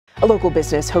A local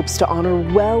business hopes to honor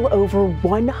well over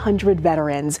 100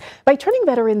 veterans by turning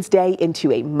Veterans Day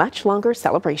into a much longer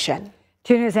celebration.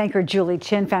 2 News anchor Julie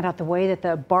Chin found out the way that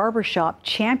the barbershop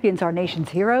champions our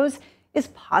nation's heroes is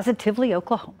Positively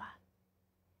Oklahoma.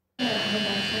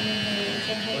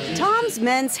 Tom's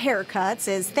Men's Haircuts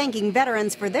is thanking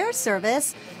veterans for their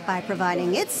service by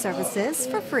providing its services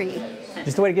for free.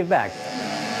 Just a way to give back.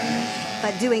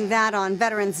 But doing that on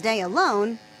Veterans Day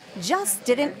alone just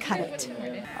didn't cut it.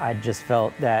 I just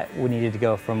felt that we needed to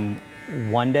go from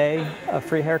one day of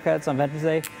free haircuts on Veterans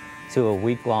Day to a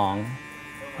week long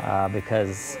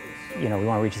because, we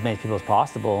want to reach as many people as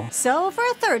possible. So for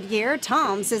a third year,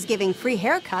 Tom's is giving free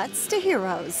haircuts to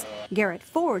heroes. Garrett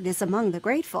Ford is among the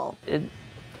grateful. It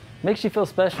makes you feel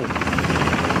special.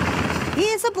 He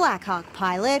is a Black Hawk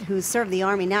pilot who served the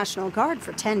Army National Guard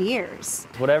for 10 years.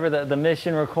 Whatever the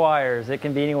mission requires, it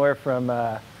can be anywhere from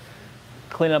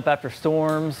cleaning up after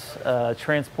storms,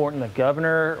 transporting the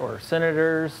governor or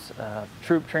senators,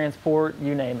 troop transport,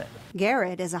 you name it.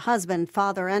 Garrett is a husband,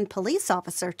 father, and police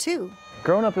officer too.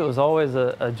 Growing up, it was always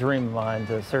a dream of mine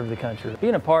to serve the country.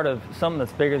 Being a part of something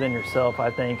that's bigger than yourself,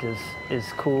 I think, is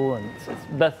cool, and it's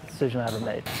the best decision I ever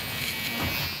made.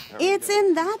 It's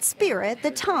in that spirit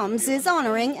that Tom's is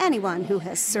honoring anyone who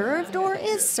has served or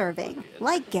is serving,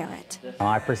 like Garrett.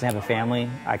 I personally have a family.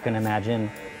 I couldn't imagine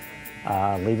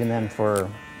leaving them for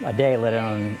a day, let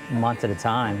alone months at a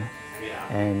time.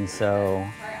 And so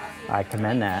I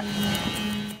commend that.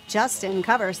 Justin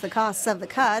covers the costs of the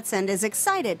cuts and is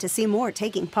excited to see more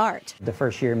taking part. The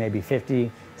first year, maybe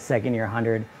 50, second year,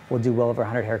 100. We'll do well over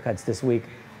 100 haircuts this week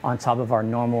on top of our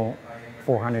normal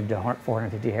 400 to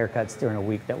 450 haircuts during a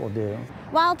week that we'll do.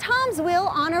 While Tom's will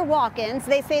honor walk-ins,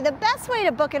 they say the best way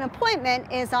to book an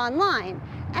appointment is online.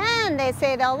 And they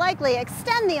say they'll likely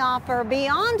extend the offer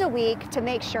beyond a week to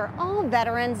make sure all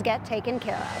veterans get taken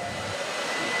care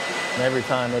of. And every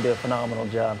time they do a phenomenal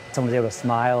job. Someone's able to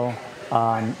smile,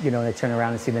 and they turn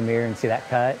around and see the mirror and see that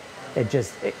cut.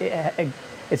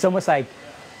 It's almost like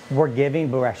we're giving,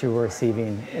 but we're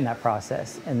receiving in that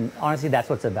process. And honestly, that's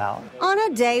what it's about.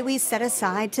 On a day we set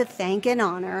aside to thank and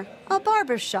honor, a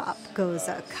barbershop goes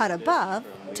a cut above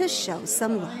to show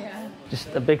some love.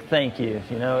 Just a big thank you.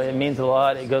 It means a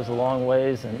lot. It goes a long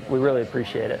ways, and we really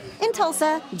appreciate it. In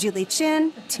Tulsa, Julie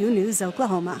Chin, 2 News,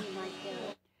 Oklahoma.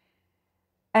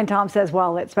 And Tom says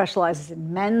while it specializes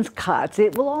in men's cuts,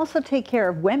 it will also take care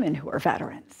of women who are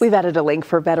veterans. We've added a link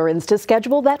for veterans to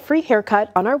schedule that free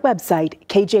haircut on our website,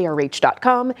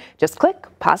 kjrh.com. Just click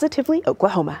Positively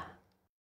Oklahoma.